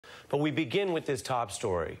But we begin with this top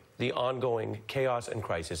story, the ongoing chaos and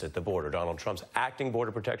crisis at the border. Donald Trump's acting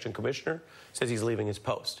Border Protection Commissioner says he's leaving his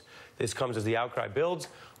post. This comes as the outcry builds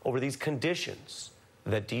over these conditions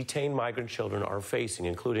that detained migrant children are facing,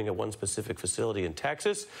 including at one specific facility in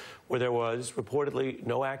Texas, where there was reportedly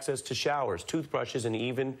no access to showers, toothbrushes, and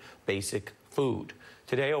even basic food.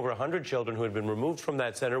 Today, over 100 children who had been removed from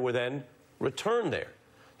that center were then returned there.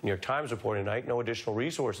 The New York Times reported tonight no additional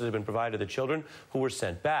resources have been provided to the children who were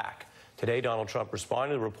sent back. Today, Donald Trump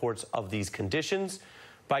responded to reports of these conditions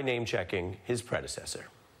by name-checking his predecessor.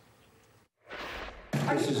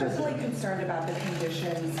 Are you personally concerned about the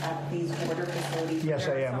conditions at these border facilities? Yes,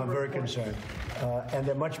 I am. I'm very concerned. And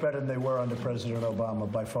they're much better than they were under President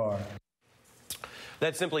Obama, by far.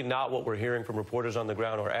 That's simply not what we're hearing from reporters on the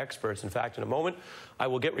ground or experts. In fact, in a moment, I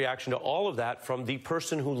will get reaction to all of that from the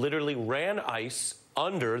person who literally ran ICE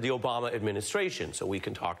under the Obama administration, so we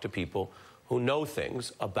can talk to people who know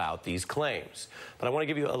things about these claims. But I want to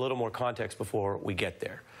give you a little more context before we get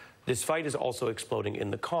there. This fight is also exploding in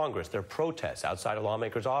the Congress. There are protests outside of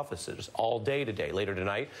lawmakers' offices all day today. Later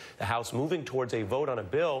tonight, the House moving towards a vote on a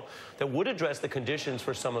bill that would address the conditions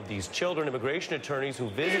for some of these children. Immigration attorneys who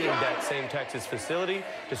visited that same Texas facility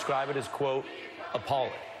describe it as, quote,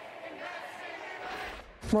 appalling.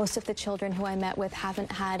 Most of the children who I met with haven't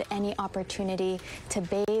had any opportunity to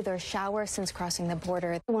bathe or shower since crossing the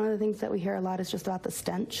border. One of the things that we hear a lot is just about the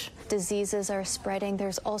stench. Diseases are spreading.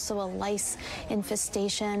 There's also a lice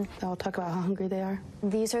infestation. They'll talk about how hungry they are.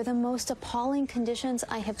 These are the most appalling conditions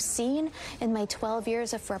I have seen in my 12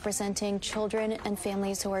 years of representing children and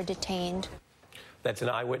families who are detained. That's an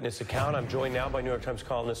eyewitness account. I'm joined now by New York Times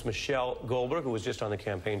columnist Michelle Goldberg, who was just on the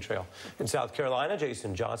campaign trail in South Carolina,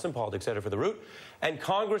 Jason Johnson, politics editor for The Root, and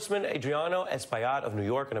Congressman Adriano Espaillat of New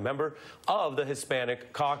York and a member of the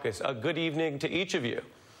Hispanic Caucus. Good evening to each of you.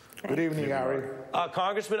 Good evening, Ari.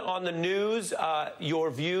 Congressman, on the news,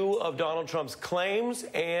 your view of Donald Trump's claims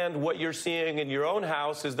and what you're seeing in your own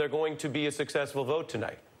house. Is there going to be a successful vote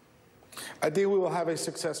tonight? I think we will have a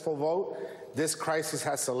successful vote. This crisis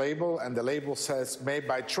has a label, and the label says made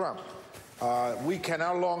by Trump. We can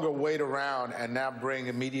no longer wait around and now bring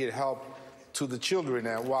immediate help to the children.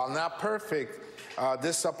 And while not perfect,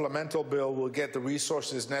 this supplemental bill will get the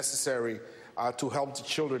resources necessary to help the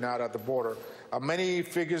children out at the border. Many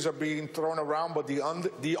figures are being thrown around, but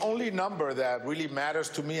the only number that really matters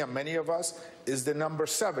to me and many of us is the number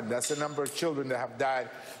 7. That's the number of children that have died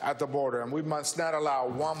at the border, and we must not allow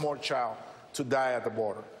one more child to die at the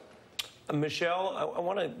border. Michelle, I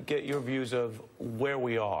want to get your views of where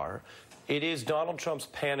we are. It is Donald Trump's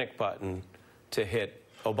panic button to hit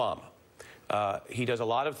Obama. He does a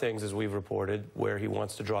lot of things, as we've reported, where he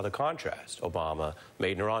wants to draw the contrast. Obama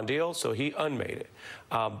made an Iran deal, so he unmade it.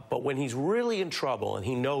 But when he's really in trouble, and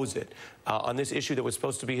he knows it, on this issue that was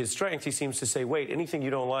supposed to be his strength, he seems to say, wait, anything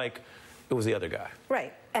you don't like, it was the other guy.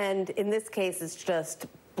 Right. And in this case, it's just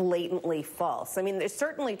blatantly false. I mean, it's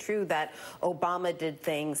certainly true that Obama did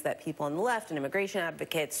things that people on the left and immigration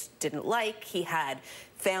advocates didn't like. He had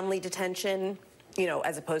family detention, you know,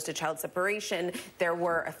 as opposed to child separation. There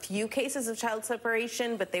were a few cases of child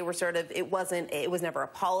separation, but they were sort of, it was never a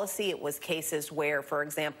policy. It was cases where, for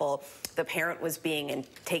example, the parent was being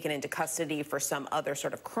taken into custody for some other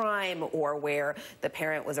sort of crime, or where the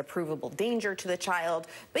parent was a provable danger to the child.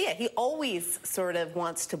 But yeah, he always sort of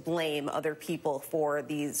wants to blame other people for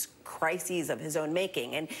these crises of his own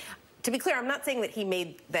making. And to be clear, I'm not saying that he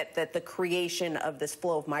made that the creation of this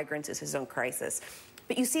flow of migrants is his own crisis.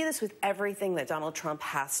 But you see this with everything that Donald Trump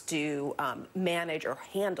has to manage or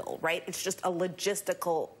handle, right? It's just a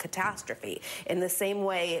logistical catastrophe. In the same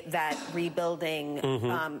way that rebuilding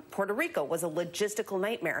Puerto Rico was a logistical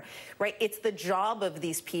nightmare, right? It's the job of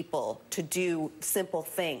these people to do simple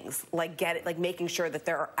things, like making sure that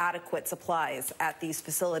there are adequate supplies at these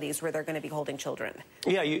facilities where they're going to be holding children.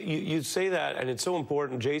 Yeah, you say that, and it's so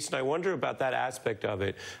important. Jason, I wonder about that aspect of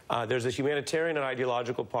it. There's a humanitarian and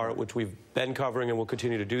ideological part, which we've been covering and will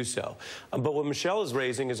continue to do so. But what Michelle is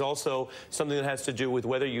raising is also something that has to do with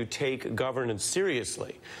whether you take governance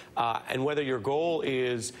seriously and whether your goal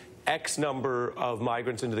is X number of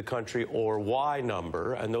migrants into the country or Y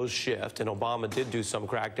number, and those shift. And Obama did do some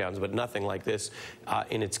crackdowns, but nothing like this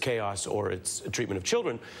in its chaos or its treatment of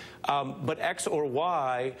children. But X or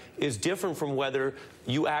Y is different from whether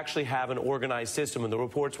you actually have an organized system. And the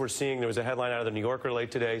reports we're seeing, there was a headline out of the New Yorker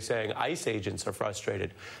late today saying ICE agents are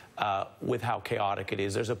frustrated with how chaotic it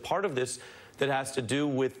is. There's a part of this that has to do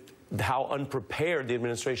with how unprepared the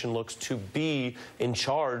administration looks to be in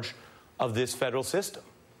charge of this federal system.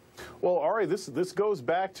 Well, Ari, this goes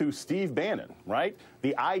back to Steve Bannon, right?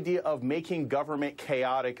 The idea of making government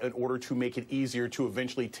chaotic in order to make it easier to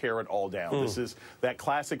eventually tear it all down. This is that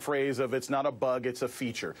classic phrase of it's not a bug, it's a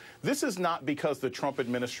feature. This is not because the Trump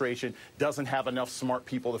administration doesn't have enough smart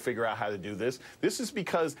people to figure out how to do this. This is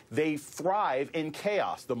because they thrive in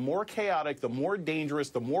chaos. The more chaotic, the more dangerous,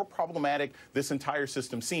 the more problematic this entire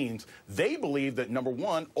system seems. They believe that, number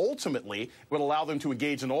one, ultimately it would allow them to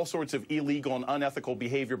engage in all sorts of illegal and unethical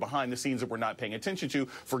behavior behind the scenes that we're not paying attention to.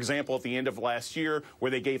 For example, at the end of last year, where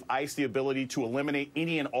they gave ICE the ability to eliminate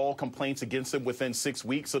any and all complaints against them within 6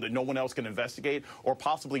 weeks so that no one else can investigate, or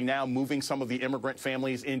possibly now moving some of the immigrant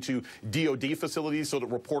families into DOD facilities so that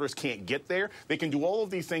reporters can't get there. They can do all of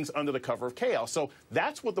these things under the cover of chaos. So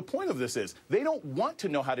that's what the point of this is. They don't want to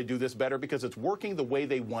know how to do this better because it's working the way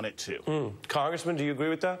they want it to. Congressman, do you agree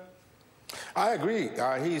with that? I agree.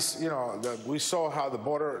 We saw how the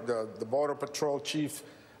border patrol chief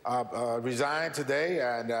resigned today,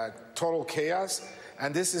 and total chaos.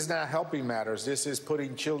 And this is not helping matters. This is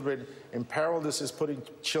putting children in peril. This is putting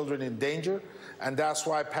children in danger. And that's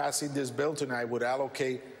why passing this bill tonight would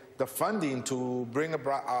allocate the funding to bring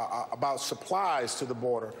about supplies to the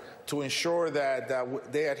border, to ensure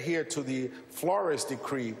that they adhere to the Flores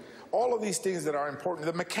decree. All of these things that are important,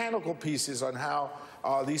 the mechanical pieces on how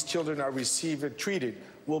these children are received and treated,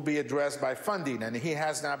 will be addressed by funding, and he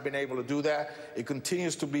has not been able to do that. It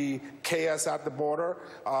continues to be chaos at the border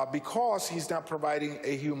because he's not providing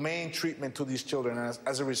a humane treatment to these children. And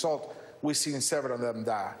as a result, we've seen 7 of them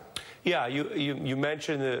die. Yeah, you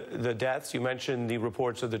mentioned the deaths. You mentioned the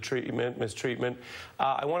reports of the treatment, mistreatment.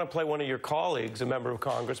 I want to play one of your colleagues, a member of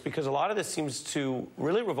Congress, because a lot of this seems to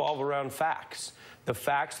really revolve around facts. The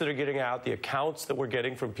facts that are getting out, the accounts that we're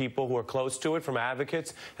getting from people who are close to it, from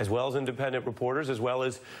advocates, as well as independent reporters, as well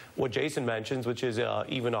as what Jason mentions, which is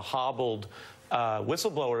even a hobbled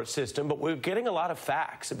whistleblower system. But we're getting a lot of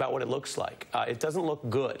facts about what it looks like. It doesn't look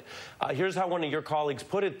good. Here's how one of your colleagues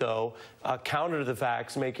put it, though, counter to the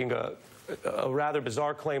facts, making a rather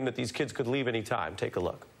bizarre claim that these kids could leave any time. Take a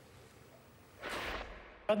look.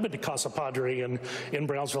 I've been to Casa Padre in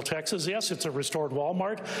Brownsville, Texas. Yes, it's a restored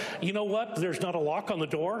Walmart. You know what? There's not a lock on the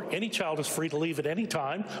door. Any child is free to leave at any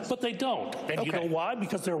time, but they don't. And you know why?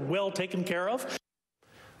 Because they're well taken care of.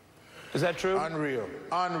 Is that true? Unreal.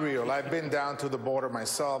 Unreal. I've been down to the border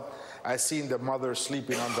myself. I've seen the mothers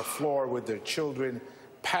sleeping on the floor with their children,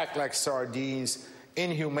 packed like sardines,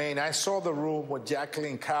 inhumane. I saw the room where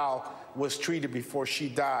Jacqueline Cowell was treated before she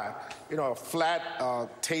died. You know, a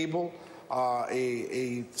flat table,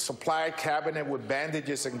 a supply cabinet with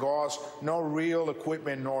bandages and gauze, no real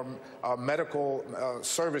equipment nor medical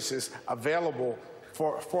services available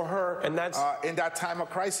for her, and that's in that time of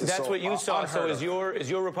crisis. That's what you saw. So is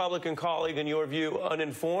your Republican colleague, in your view,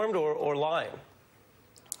 uninformed or lying?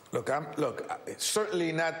 Look,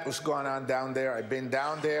 certainly not what's going on down there. I've been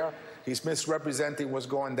down there. He's misrepresenting what's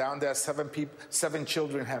going down there. 7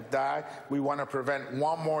 children have died. We want to prevent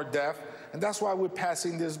one more death. And that's why we're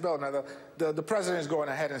passing this bill. Now, the president is going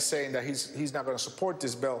ahead and saying that he's not going to support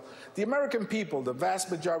this bill. The American people, the vast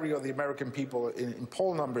majority of the American people in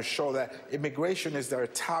poll numbers show that immigration is their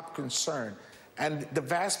top concern. And the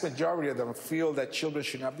vast majority of them feel that children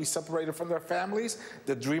should not be separated from their families,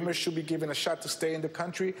 the dreamers should be given a shot to stay in the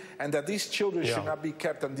country, and that these children should not be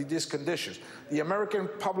kept under these conditions. The American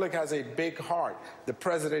public has a big heart. The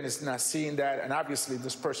president is not seeing that, and obviously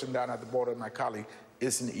this person down at the border, my colleague,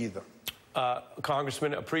 isn't either.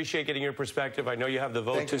 Congressman, appreciate getting your perspective. I know you have the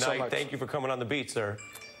vote tonight. Thank you for coming on the beat, sir.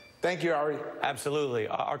 Thank you, Ari. Absolutely.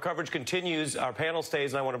 Our coverage continues. Our panel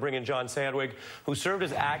stays, and I want to bring in John Sandweg, who served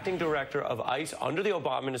as acting director of ICE under the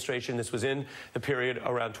Obama administration. This was in the period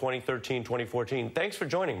around 2013, 2014. Thanks for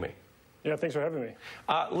joining me. Yeah, thanks for having me.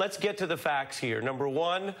 Let's get to the facts here. Number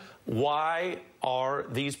one, why are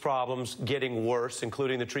these problems getting worse,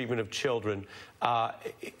 including the treatment of children,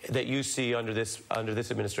 that you see under this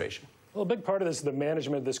administration? Well, a big part of this is the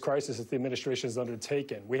management of this crisis that the administration has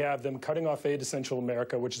undertaken. We have them cutting off aid to Central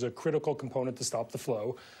America, which is a critical component to stop the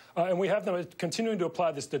flow. And we have them continuing to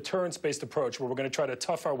apply this deterrence-based approach where we're going to try to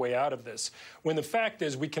tough our way out of this. When the fact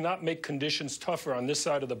is we cannot make conditions tougher on this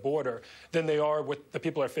side of the border than they are what the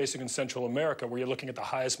people are facing in Central America, where you're looking at the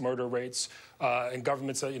highest murder rates and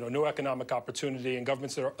governments that, no economic opportunity and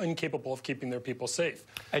governments that are incapable of keeping their people safe.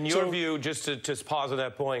 And your view, just to pause on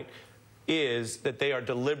that point, is that they are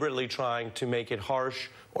deliberately trying to make it harsh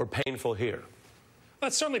or painful here.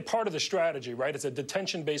 That's certainly part of the strategy, right? It's a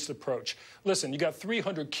detention-based approach. Listen, you got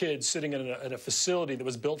 300 kids sitting in a facility that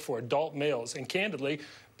was built for adult males, and candidly,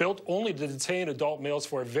 built only to detain adult males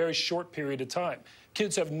for a very short period of time.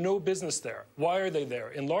 Kids have no business there. Why are they there?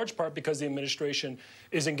 In large part because the administration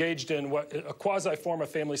is engaged in a quasi form of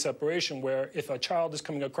family separation, where if a child is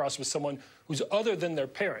coming across with someone who's other than their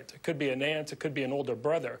parent, it could be an aunt, it could be an older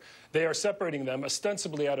brother, they are separating them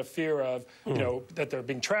ostensibly out of fear of, that they're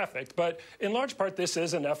being trafficked. But in large part, this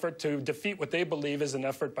is an effort to defeat what they believe is an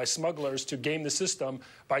effort by smugglers to game the system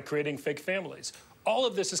by creating fake families. All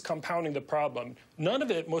of this is compounding the problem. None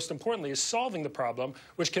of it, most importantly, is solving the problem,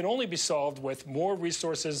 which can only be solved with more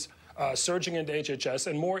resources surging into HHS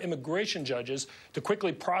and more immigration judges to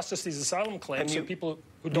quickly process these asylum claims so people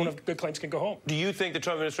who don't have good claims can go home. Do you think the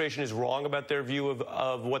Trump administration is wrong about their view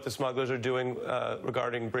of what the smugglers are doing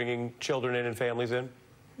regarding bringing children in and families in?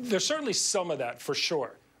 There's certainly some of that, for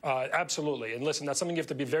sure. Absolutely. And listen, that's something you have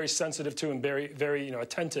to be very sensitive to and very,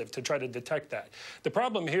 attentive to try to detect that. The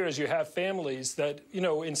problem here is you have families that,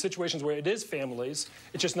 in situations where it is families,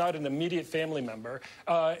 it's just not an immediate family member.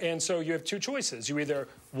 And so you have two choices. You either,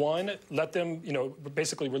 one, let them,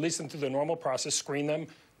 basically release them through the normal process, screen them,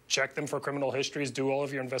 check them for criminal histories, do all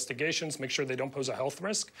of your investigations, make sure they don't pose a health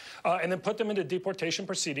risk, and then put them into deportation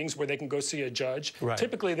proceedings where they can go see a judge. Right.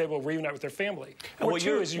 Typically, they will reunite with their family. And what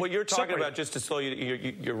you're talking about, just to slow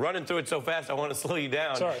you, you're running through it so fast, I want to slow you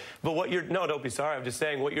down. Sorry. But no, don't be sorry. I'm just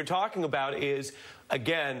saying what you're talking about is,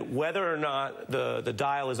 again, whether or not the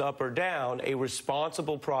dial is up or down, a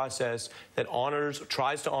responsible process that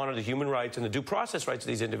tries to honor the human rights and the due process rights of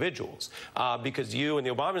these individuals. Because you and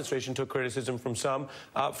the Obama administration took criticism from some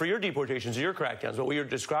for your deportations or your crackdowns. What you're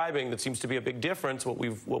describing that seems to be a big difference, what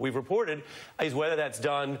we've reported, is whether that's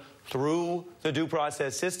done through the due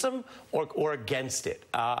process system or against it.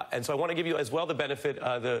 And so I want to give you as well the benefit.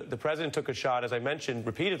 The president took a shot, as I mentioned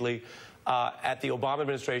repeatedly, at the Obama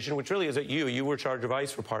administration, which really is at you. You were charged of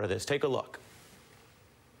ICE for part of this. Take a look.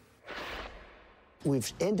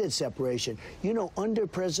 We've ended separation. Under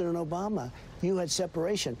President Obama, you had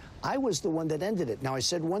separation. I was the one that ended it. Now, I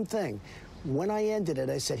said one thing. When I ended it,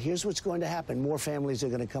 I said, here's what's going to happen. More families are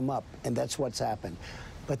going to come up, and that's what's happened.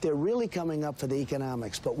 But they're really coming up for the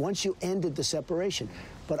economics. But once you ended the separation,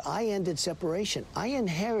 but I ended separation. I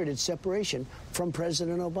inherited separation from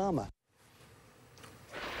President Obama.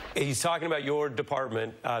 He's talking about your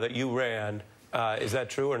department that you ran. Is that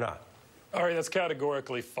true or not? Ari, that's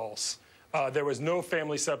categorically false. There was no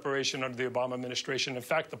family separation under the Obama administration. In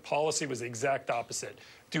fact, the policy was the exact opposite.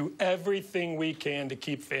 Do everything we can to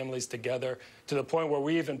keep families together, to the point where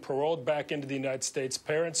we even paroled back into the United States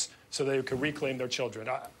parents so they could reclaim their children.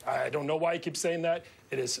 I don't know why you keep saying that.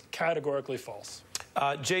 It is categorically false.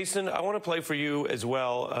 Jason, I want to play for you as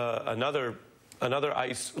well another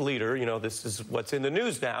ICE leader. This is what's in the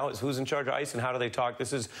news now, is who's in charge of ICE and how do they talk.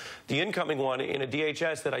 This is the incoming one in a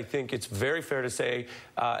DHS that I think it's very fair to say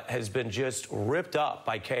has been just ripped up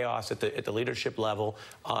by chaos at the leadership level.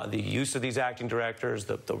 The use of these acting directors,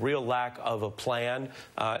 the real lack of a plan,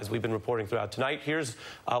 as we've been reporting throughout tonight. Here's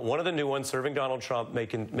one of the new ones serving Donald Trump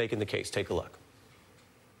making the case. Take a look.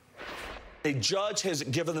 A judge has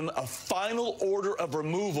given them a final order of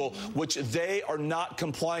removal, which they are not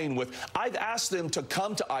complying with. I've asked them to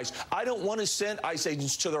come to ICE. I don't want to send ICE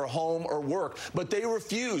agents to their home or work, but they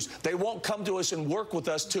refuse. They won't come to us and work with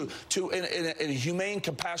us to in a humane,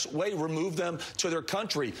 compassionate way, remove them to their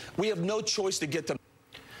country. We have no choice to get them.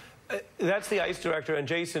 That's the ICE director. And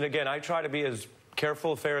Jason, again, I try to be as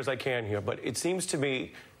careful, fair as I can here, but it seems to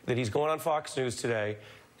me that he's going on Fox News today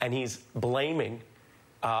and he's blaming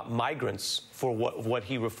migrants for what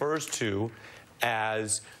he refers to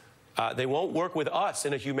as they won't work with us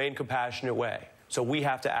in a humane, compassionate way. So we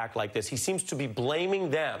have to act like this. He seems to be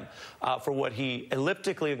blaming them for what he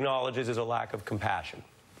elliptically acknowledges as a lack of compassion.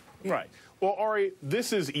 Right. Well, Ari,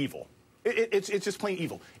 this is evil. It's just plain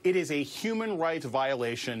evil. It is a human rights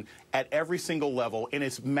violation at every single level, and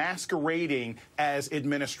it's masquerading as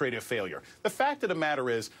administrative failure. The fact of the matter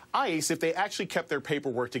is, ICE, if they actually kept their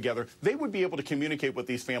paperwork together, they would be able to communicate with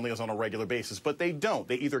these families on a regular basis, but they don't.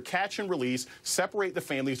 They either catch and release, separate the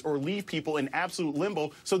families, or leave people in absolute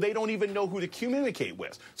limbo so they don't even know who to communicate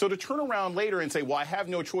with. So to turn around later and say, well, I have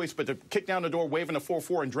no choice but to kick down the door, waving a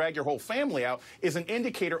 4-4, and drag your whole family out is an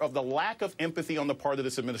indicator of the lack of empathy on the part of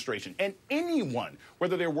this administration. And anyone,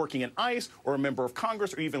 whether they're working in ICE or a member of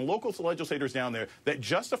Congress or even local legislators down there, that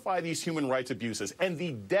justify these human rights abuses and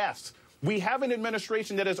the deaths. We have an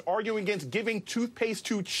administration that is arguing against giving toothpaste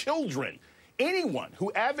to children. Anyone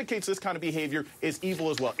who advocates this kind of behavior is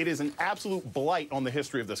evil as well. It is an absolute blight on the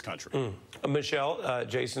history of this country. Michelle,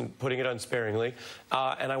 Jason, putting it unsparingly.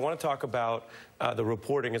 And I want to talk about the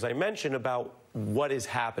reporting, as I mentioned, about what is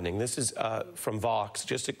happening. This is from Vox,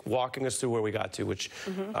 just walking us through where we got to, which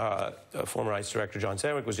former ICE Director John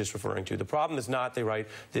Sandweg was just referring to. The problem is not, they write,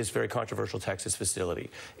 this very controversial Texas facility.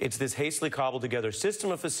 It's this hastily cobbled together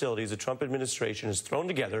system of facilities the Trump administration has thrown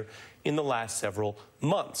together in the last several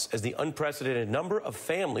months, as the unprecedented number of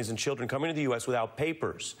families and children coming to the U.S. without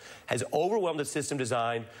papers has overwhelmed a system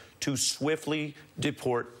designed to swiftly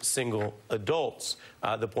deport single adults.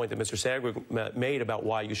 The point that Mr. Sandweg made about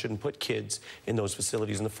why you shouldn't put kids in those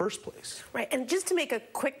facilities in the first place. Right, and just to make a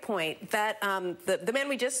quick point, that the man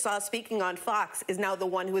we just saw speaking on Fox is now the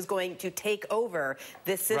one who is going to take over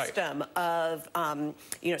this system of,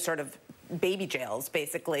 sort of baby jails,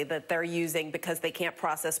 basically, that they're using because they can't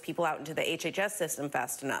process people out into the HHS system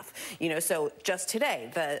fast enough. So just today,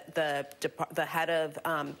 the head of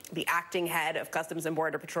the acting head of Customs and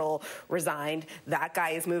Border Patrol resigned. That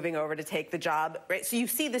guy is moving over to take the job. Right. So you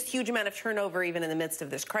see this huge amount of turnover even in the midst of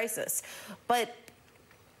this crisis. But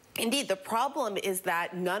indeed, the problem is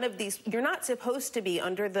that none of these, you're not supposed to be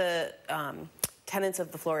under the tenets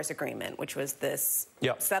of the Flores Agreement, which was this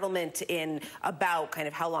settlement in about kind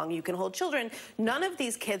of how long you can hold children. None of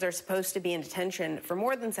these kids are supposed to be in detention for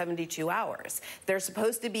more than 72 hours. They're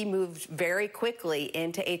supposed to be moved very quickly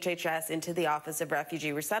into HHS, into the Office of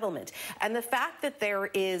Refugee Resettlement. And the fact that there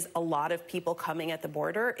is a lot of people coming at the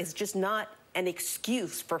border is just not an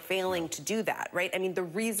excuse for failing to do that, right? I mean, the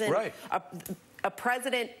reason a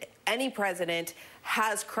president, any president,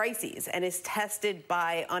 has crises and is tested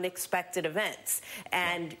by unexpected events.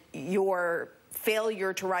 And your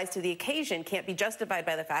failure to rise to the occasion can't be justified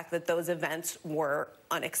by the fact that those events were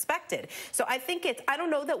unexpected. So I think I don't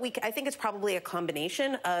know that I think it's probably a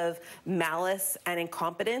combination of malice and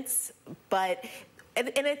incompetence, but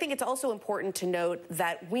and I think it's also important to note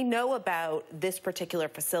that we know about this particular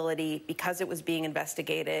facility because it was being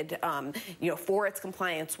investigated, for its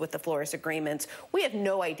compliance with the Flores agreements. We have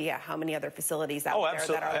no idea how many other facilities out there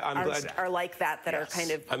that are like that are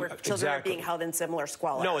kind of where children are being held in similar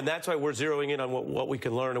squalor. No, and that's why we're zeroing in on what we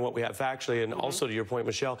can learn and what we have factually. And also to your point,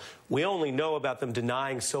 Michelle, we only know about them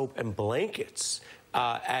denying soap and blankets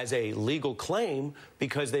as a legal claim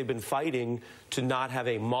because they've been fighting to not have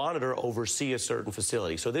a monitor oversee a certain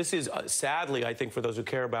facility. So this is, sadly, I think for those who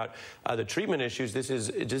care about the treatment issues, this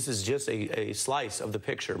is just a slice of the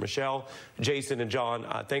picture. Michelle, Jason, and John,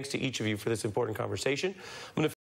 thanks to each of you for this important conversation. I'm going to